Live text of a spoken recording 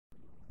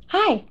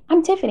Hi,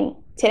 I'm Tiffany.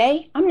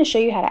 Today, I'm going to show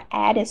you how to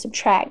add and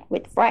subtract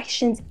with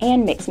fractions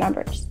and mixed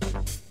numbers.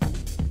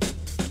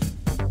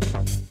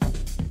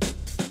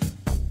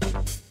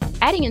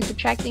 Adding and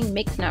subtracting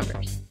mixed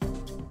numbers.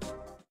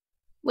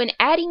 When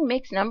adding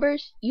mixed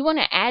numbers, you want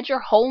to add your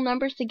whole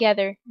numbers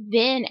together,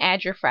 then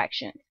add your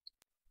fractions.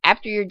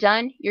 After you're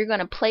done, you're going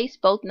to place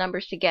both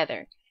numbers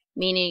together,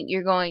 meaning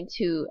you're going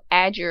to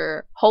add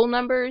your whole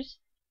numbers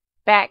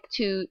back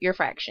to your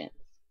fractions.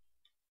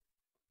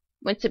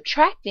 When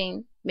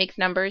subtracting mixed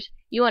numbers,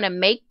 you want to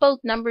make both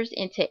numbers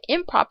into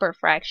improper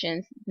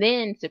fractions,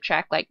 then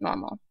subtract like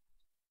normal.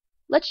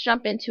 Let's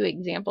jump into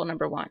example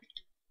number 1.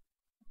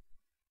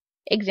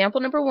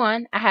 Example number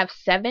 1, I have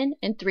 7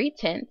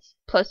 3/10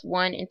 plus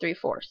 1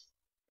 3/4.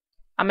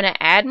 I'm going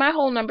to add my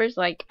whole numbers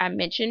like I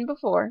mentioned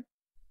before.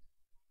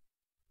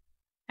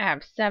 I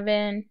have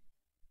 7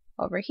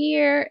 over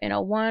here and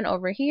a 1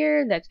 over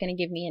here. That's going to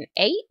give me an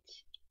 8.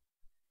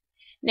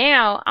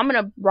 Now, I'm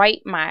going to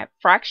write my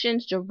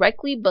fractions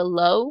directly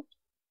below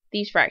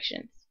these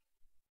fractions.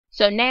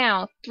 So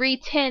now,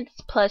 3/10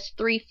 plus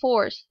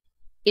 3/4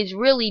 is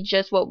really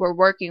just what we're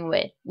working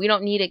with. We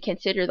don't need to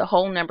consider the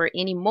whole number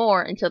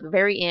anymore until the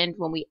very end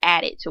when we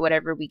add it to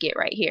whatever we get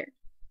right here.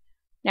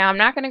 Now, I'm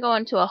not going to go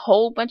into a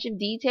whole bunch of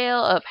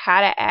detail of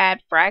how to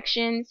add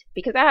fractions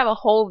because I have a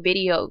whole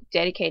video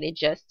dedicated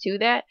just to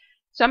that.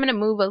 So I'm going to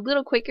move a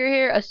little quicker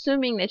here,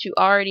 assuming that you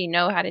already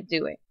know how to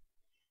do it.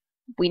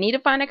 We need to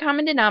find a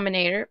common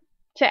denominator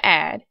to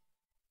add.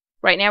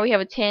 Right now we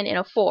have a 10 and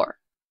a 4.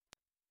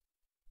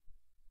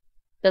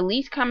 The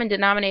least common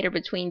denominator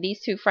between these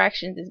two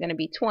fractions is going to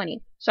be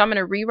 20. So I'm going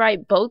to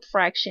rewrite both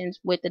fractions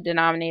with the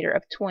denominator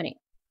of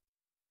 20.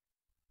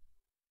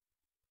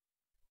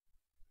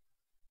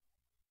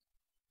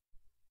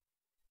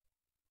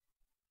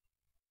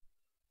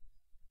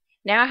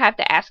 Now I have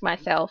to ask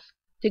myself,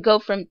 to go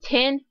from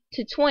 10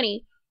 to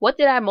 20, what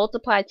did I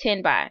multiply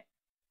 10 by?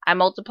 I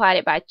multiplied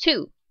it by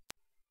 2.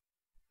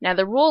 Now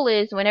the rule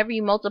is whenever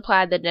you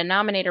multiply the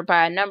denominator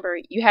by a number,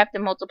 you have to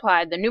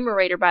multiply the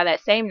numerator by that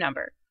same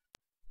number.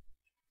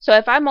 So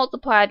if I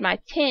multiplied my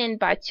 10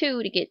 by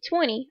 2 to get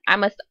 20, I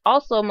must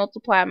also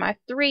multiply my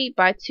 3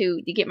 by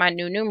 2 to get my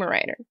new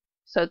numerator.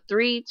 So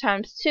 3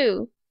 times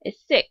 2 is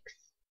 6.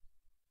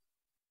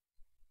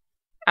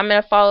 I'm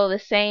going to follow the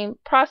same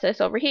process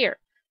over here.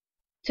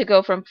 To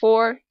go from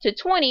 4 to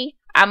 20,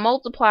 I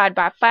multiplied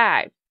by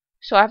 5.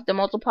 So I have to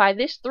multiply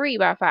this 3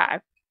 by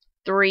 5.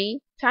 3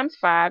 times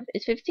 5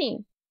 is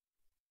 15.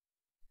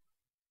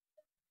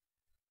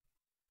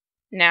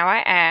 Now I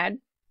add,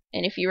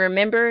 and if you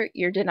remember,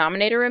 your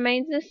denominator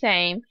remains the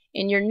same,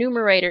 and your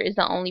numerator is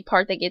the only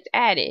part that gets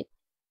added.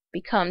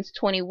 Becomes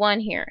 21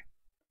 here.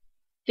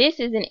 This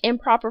is an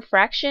improper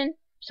fraction,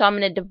 so I'm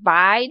going to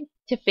divide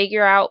to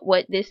figure out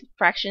what this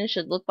fraction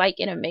should look like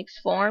in a mixed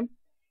form.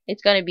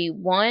 It's going to be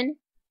 1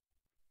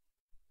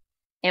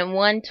 and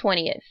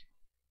 1/20.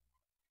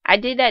 I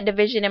did that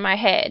division in my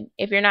head.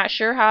 If you're not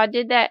sure how I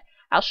did that,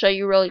 I'll show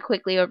you really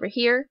quickly over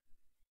here.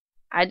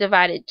 I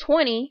divided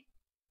 20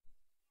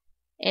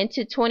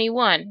 into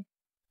 21.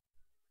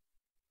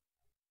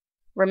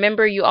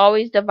 Remember, you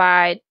always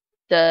divide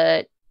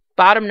the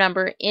bottom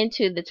number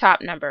into the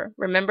top number.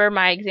 Remember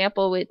my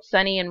example with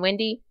Sunny and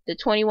Wendy? The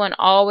 21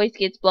 always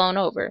gets blown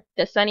over.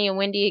 The Sunny and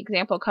Wendy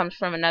example comes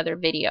from another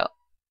video.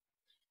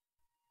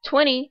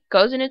 20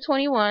 goes into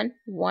 21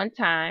 one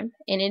time,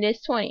 and it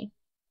is 20.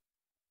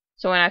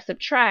 So when I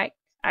subtract,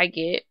 I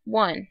get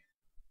 1.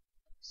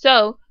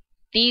 So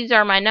these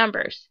are my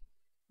numbers.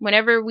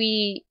 Whenever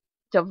we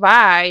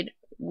divide,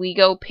 we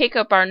go pick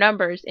up our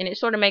numbers, and it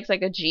sort of makes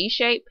like a G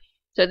shape.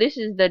 So this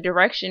is the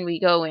direction we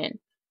go in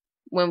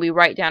when we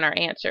write down our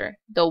answer.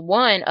 The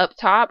 1 up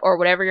top, or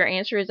whatever your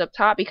answer is up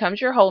top, becomes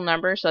your whole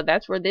number. So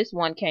that's where this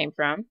 1 came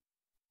from.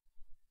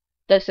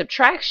 The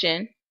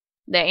subtraction,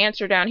 the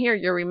answer down here,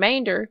 your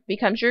remainder,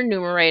 becomes your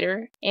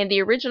numerator. And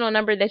the original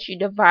number that you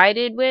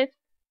divided with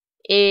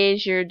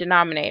is your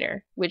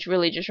denominator, which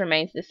really just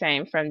remains the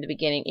same from the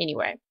beginning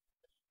anyway.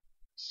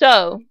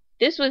 So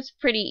this was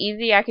pretty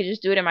easy. I could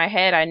just do it in my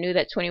head. I knew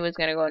that 20 was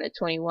going to go into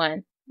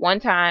 21 one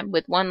time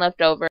with 1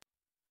 left over,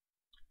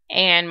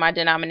 and my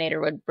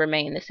denominator would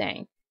remain the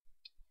same.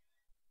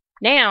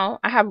 Now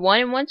I have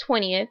 1 and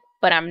 1/20,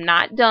 but I'm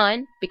not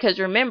done because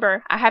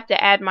remember, I have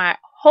to add my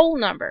whole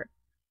number.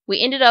 We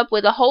ended up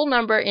with a whole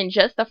number in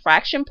just the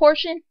fraction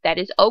portion. That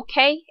is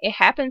okay. It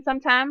happens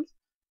sometimes.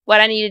 What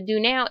I need to do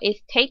now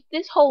is take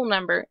this whole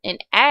number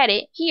and add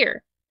it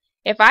here.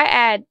 If I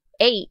add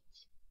 8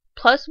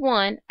 plus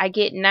 1, I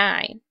get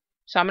 9.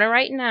 So I'm going to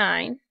write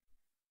 9.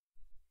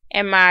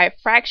 And my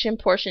fraction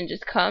portion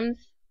just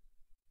comes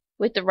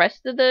with the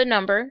rest of the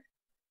number.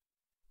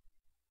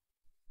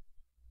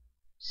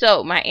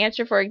 So my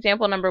answer for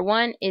example number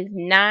 1 is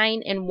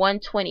 9 and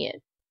 1/20.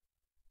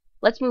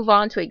 Let's move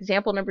on to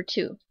example number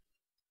 2.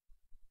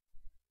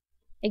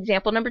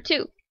 Example number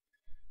 2.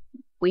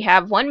 We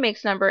have one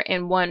mixed number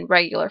and one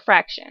regular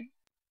fraction.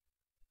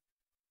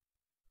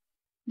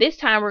 This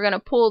time we're going to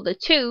pull the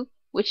 2,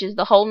 which is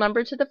the whole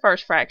number to the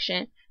first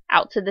fraction,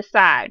 out to the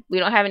side. We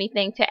don't have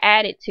anything to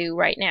add it to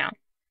right now.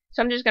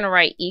 So I'm just going to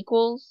write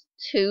equals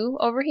 2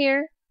 over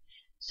here.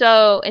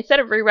 So instead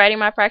of rewriting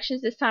my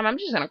fractions this time, I'm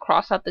just going to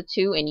cross out the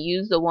 2 and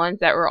use the ones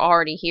that were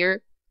already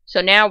here. So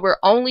now we're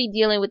only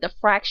dealing with the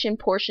fraction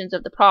portions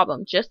of the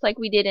problem, just like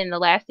we did in the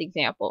last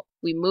example.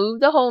 We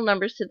moved the whole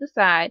numbers to the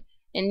side,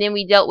 and then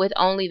we dealt with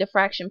only the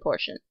fraction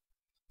portion.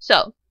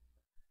 So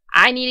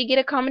I need to get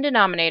a common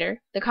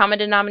denominator. The common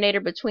denominator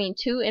between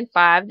 2 and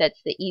 5,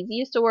 that's the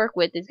easiest to work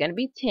with, is going to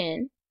be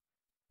 10.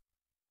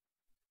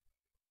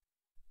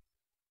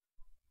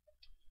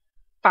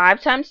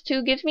 5 times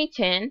 2 gives me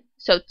 10,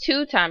 so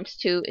 2 times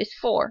 2 is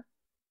 4.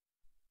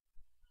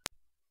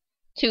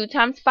 2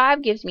 times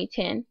 5 gives me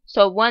 10,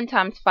 so 1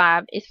 times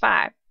 5 is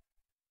 5.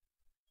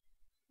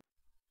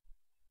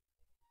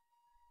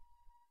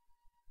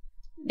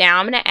 Now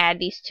I'm going to add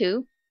these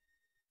two,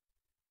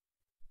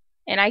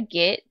 and I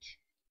get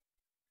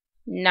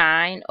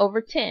 9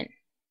 over 10.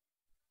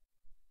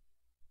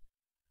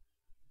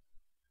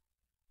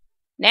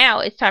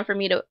 Now it's time for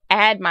me to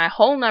add my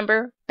whole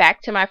number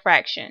back to my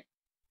fraction.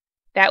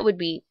 That would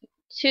be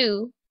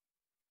 2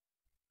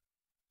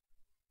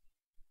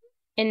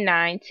 and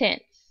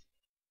 9/10.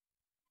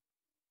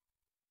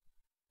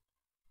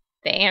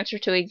 The answer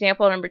to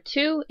example number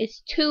 2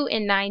 is 2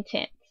 and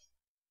 9/10.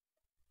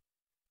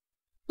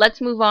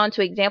 Let's move on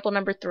to example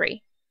number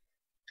 3.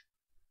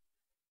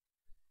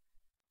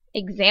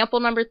 Example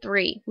number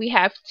 3. We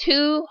have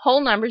two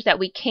whole numbers that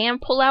we can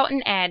pull out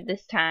and add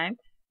this time.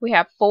 We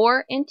have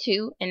 4 and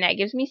 2, and that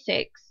gives me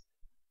 6.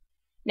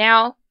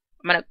 Now,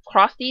 I'm going to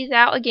cross these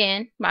out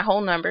again, my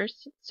whole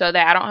numbers, so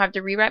that I don't have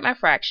to rewrite my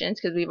fractions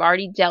because we've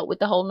already dealt with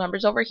the whole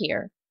numbers over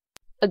here.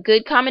 A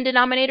good common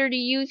denominator to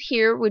use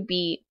here would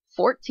be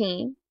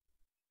 14.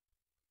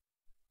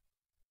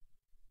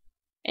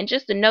 And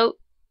just a note,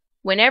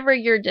 whenever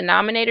your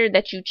denominator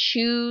that you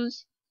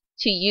choose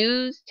to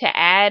use to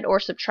add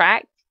or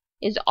subtract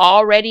is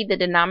already the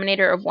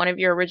denominator of one of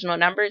your original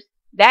numbers,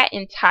 that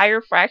entire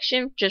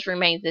fraction just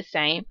remains the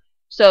same.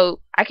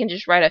 So I can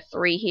just write a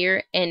 3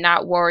 here and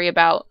not worry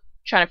about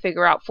trying to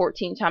figure out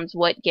 14 times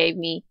what gave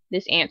me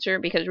this answer,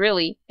 because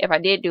really, if I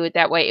did do it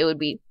that way, it would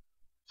be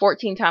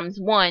 14 times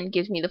 1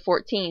 gives me the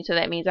 14, so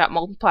that means I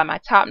multiply my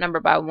top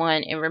number by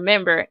 1, and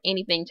remember,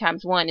 anything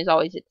times 1 is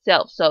always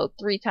itself, so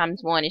 3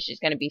 times 1 is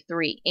just going to be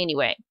 3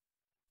 anyway.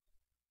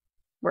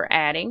 We're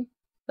adding.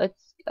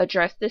 Let's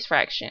address this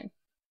fraction.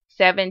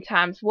 7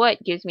 times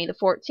what gives me the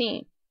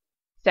 14?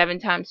 7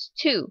 times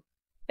 2.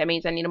 That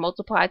means I need to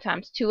multiply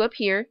times 2 up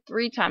here.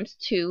 3 times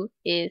 2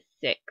 is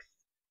 6.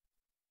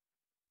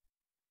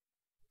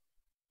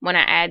 When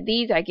I add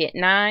these, I get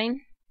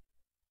 9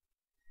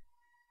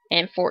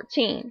 and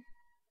 14.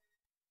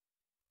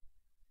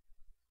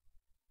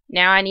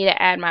 Now I need to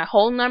add my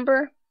whole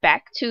number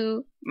back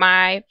to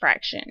my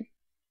fraction.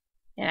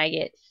 And I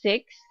get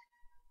 6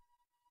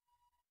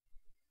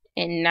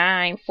 and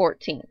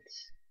 9/14.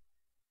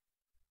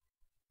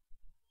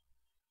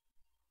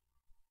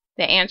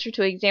 The answer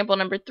to example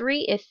number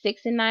 3 is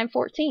 6 and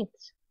 9/14.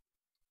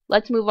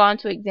 Let's move on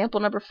to example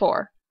number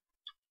 4.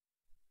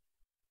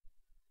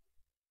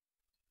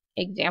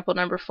 Example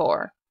number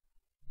 4.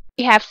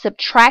 We have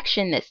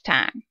subtraction this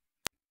time.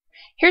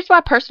 Here's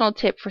my personal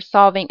tip for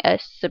solving a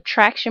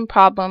subtraction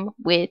problem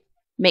with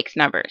mixed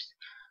numbers.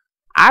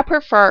 I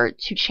prefer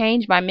to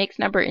change my mixed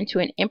number into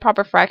an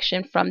improper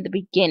fraction from the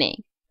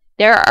beginning.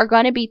 There are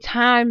going to be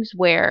times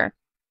where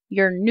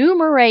your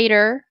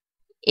numerator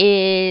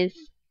is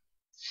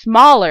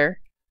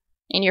smaller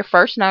in your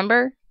first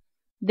number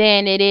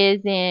than it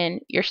is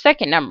in your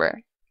second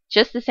number.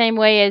 Just the same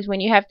way as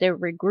when you have to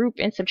regroup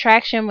in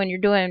subtraction when you're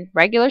doing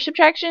regular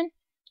subtraction.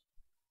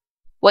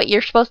 What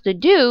you're supposed to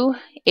do,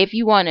 if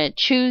you want to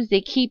choose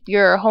to keep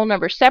your whole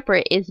number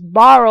separate, is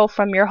borrow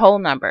from your whole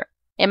number.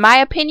 In my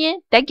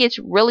opinion, that gets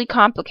really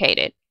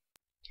complicated.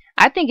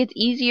 I think it's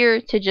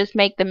easier to just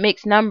make the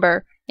mixed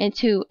number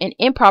into an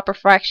improper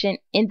fraction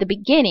in the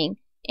beginning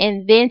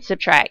and then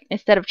subtract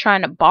instead of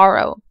trying to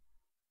borrow.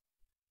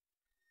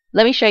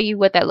 Let me show you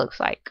what that looks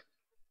like.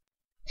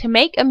 To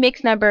make a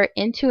mixed number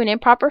into an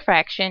improper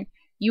fraction,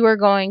 you are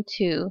going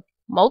to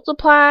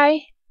multiply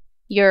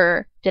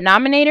your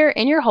denominator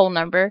and your whole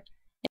number,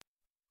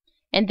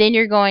 and then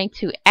you're going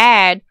to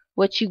add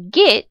what you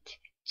get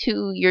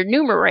to your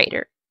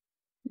numerator.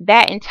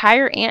 That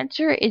entire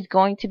answer is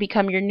going to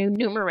become your new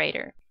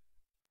numerator.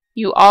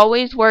 You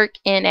always work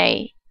in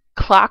a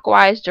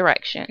clockwise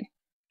direction.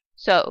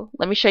 So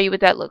let me show you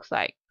what that looks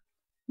like.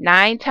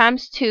 9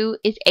 times 2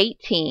 is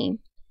 18.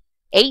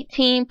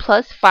 18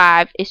 plus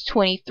 5 is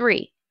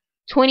 23.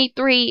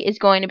 23 is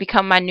going to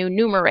become my new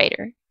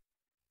numerator.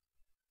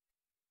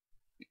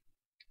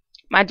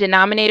 My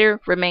denominator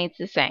remains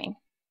the same.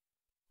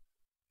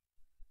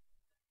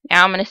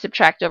 Now I'm going to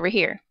subtract over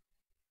here.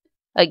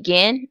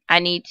 Again, I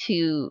need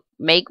to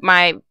make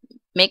my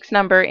mixed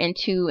number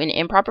into an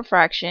improper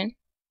fraction.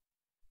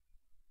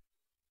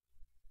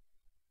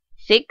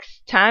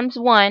 6 times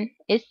 1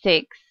 is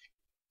 6.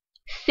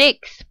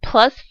 6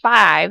 plus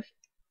 5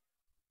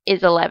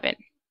 is 11.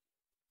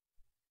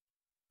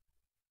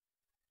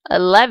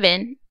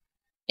 11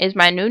 is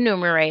my new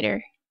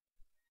numerator.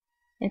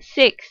 and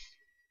 6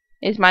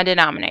 is my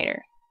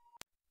denominator.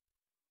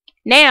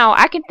 Now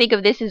I can think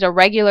of this as a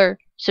regular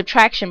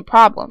subtraction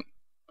problem.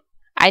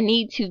 I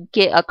need to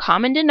get a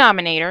common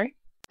denominator.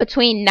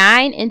 Between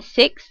 9 and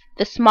 6,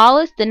 the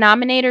smallest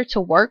denominator to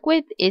work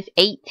with is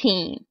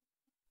 18.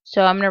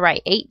 So I'm going to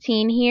write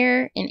 18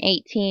 here and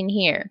 18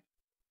 here.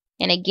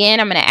 And again,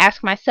 I'm going to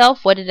ask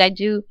myself, what did I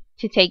do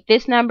to take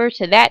this number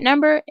to that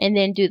number, and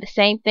then do the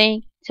same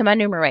thing to my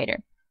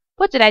numerator.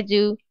 What did I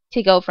do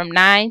to go from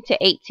 9 to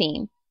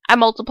 18? I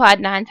multiplied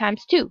 9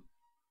 times 2.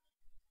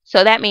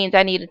 So that means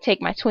I need to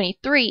take my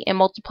 23 and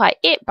multiply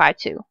it by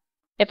 2.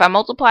 If I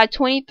multiply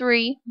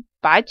 23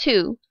 by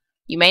 2,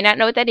 you may not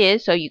know what that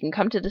is, so you can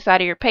come to the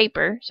side of your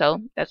paper.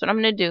 So that's what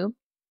I'm going to do.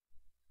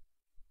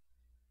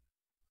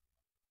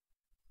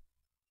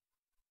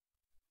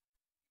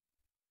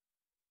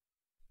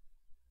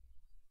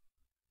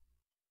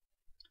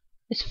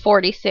 It's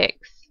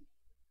 46.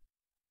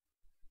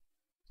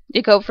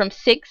 To go from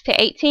 6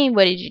 to 18,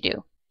 what did you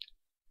do?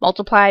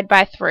 Multiplied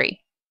by 3.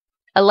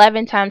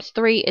 11 times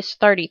 3 is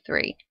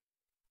 33.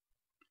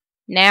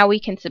 Now we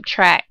can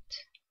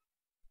subtract.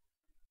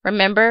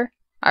 Remember,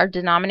 our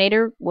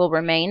denominator will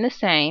remain the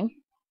same.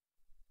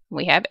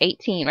 We have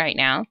 18 right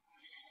now.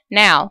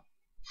 Now,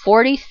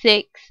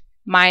 46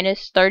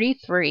 minus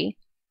 33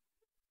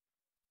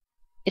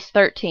 is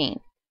 13.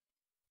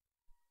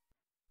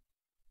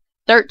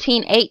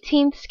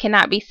 13/18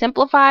 cannot be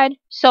simplified,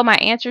 so my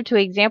answer to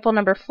example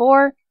number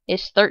 4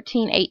 is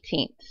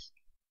 13/18.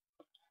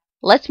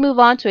 Let's move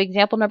on to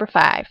example number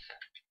 5.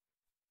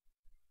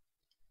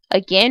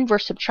 Again, we're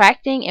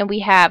subtracting and we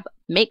have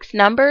mixed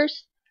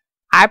numbers.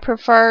 I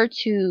prefer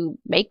to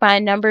make my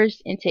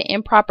numbers into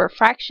improper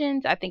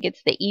fractions. I think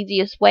it's the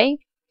easiest way.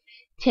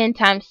 10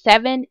 times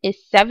 7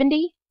 is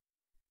 70.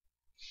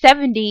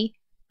 70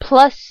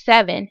 plus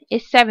 7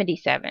 is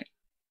 77.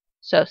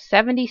 So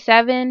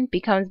 77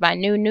 becomes my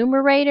new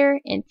numerator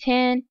and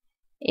 10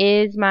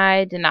 is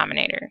my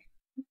denominator.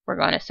 We're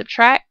going to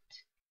subtract.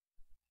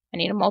 I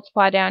need to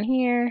multiply down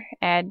here,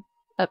 add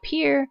up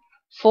here.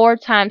 4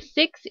 times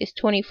 6 is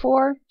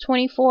 24.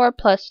 24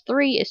 plus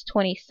 3 is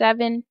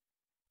 27.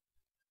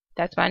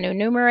 That's my new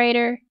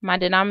numerator. My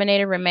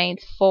denominator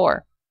remains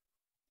 4.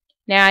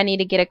 Now I need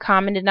to get a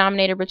common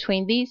denominator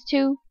between these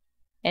two,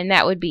 and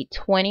that would be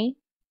 20.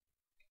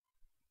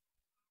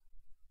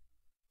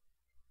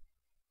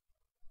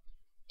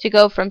 To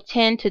go from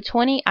 10 to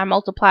 20, I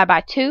multiply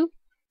by 2.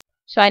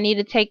 So I need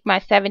to take my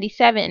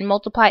 77 and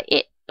multiply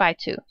it by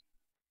 2.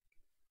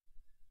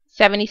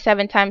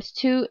 77 times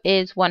 2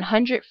 is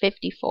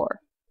 154.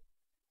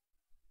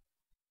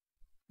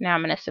 Now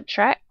I'm going to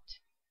subtract.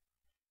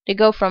 To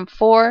go from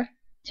 4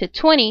 to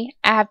 20,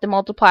 I have to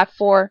multiply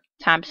 4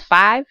 times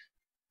 5.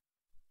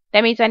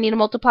 That means I need to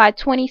multiply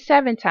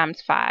 27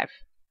 times 5.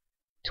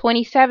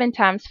 27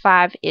 times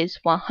 5 is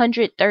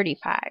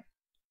 135.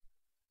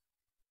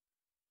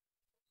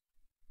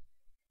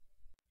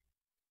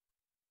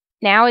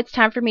 Now it's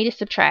time for me to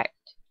subtract.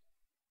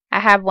 I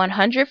have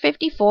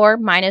 154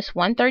 minus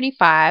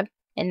 135,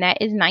 and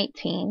that is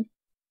 19.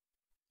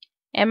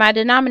 And my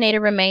denominator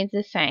remains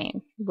the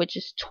same, which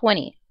is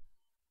 20.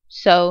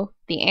 So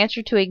the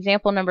answer to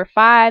example number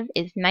 5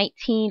 is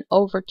 19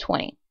 over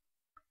 20.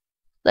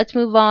 Let's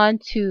move on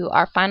to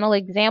our final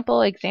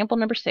example, example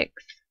number 6.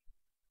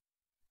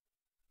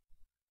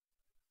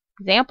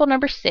 Example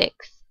number 6.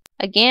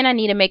 Again, I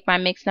need to make my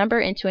mixed number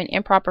into an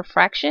improper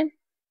fraction.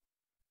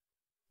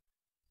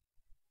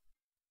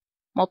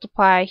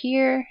 Multiply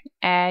here,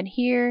 add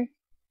here.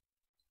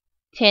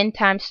 10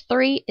 times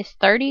 3 is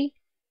 30.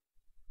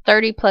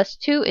 30 plus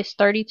 2 is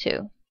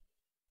 32.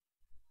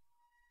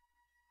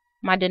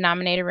 My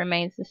denominator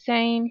remains the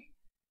same.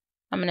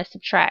 I'm going to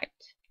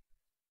subtract.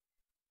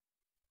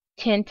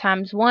 10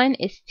 times 1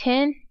 is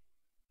 10.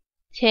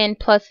 10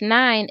 plus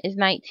 9 is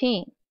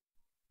 19.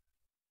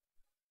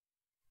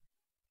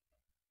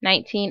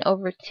 19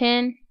 over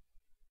 10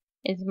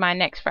 is my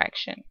next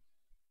fraction.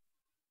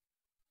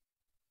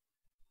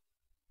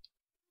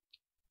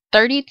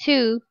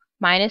 32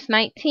 minus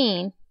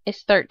 19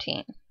 is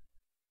 13.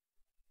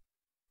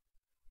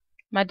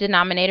 My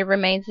denominator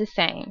remains the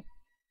same.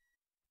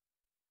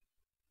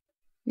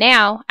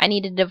 Now I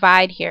need to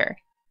divide here.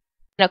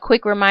 And a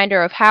quick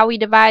reminder of how we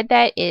divide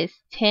that is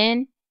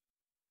 10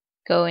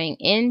 going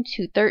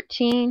into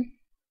 13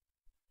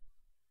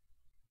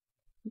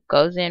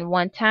 goes in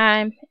one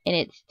time, and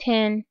it's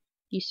 10.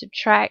 You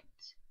subtract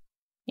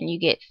and you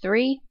get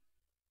 3.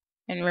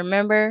 And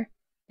remember,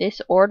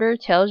 this order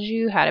tells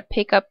you how to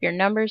pick up your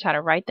numbers, how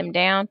to write them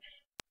down.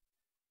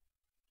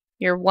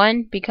 Your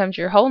 1 becomes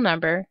your whole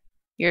number.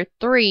 Your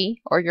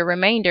 3, or your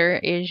remainder,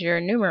 is your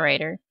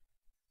numerator.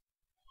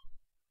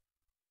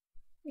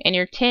 And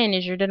your 10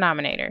 is your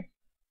denominator.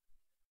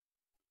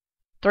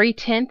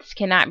 3/10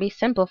 cannot be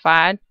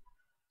simplified.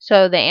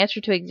 So the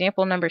answer to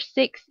example number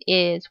 6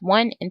 is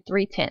 1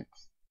 3/10.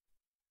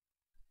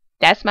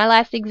 That's my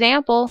last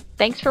example.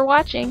 Thanks for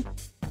watching.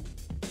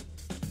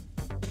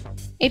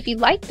 If you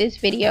liked this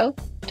video,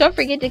 Don't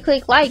forget to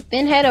click like,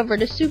 then head over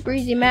to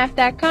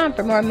supereasymath.com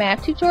for more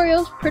math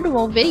tutorials,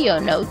 printable video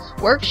notes,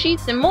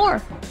 worksheets, and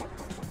more.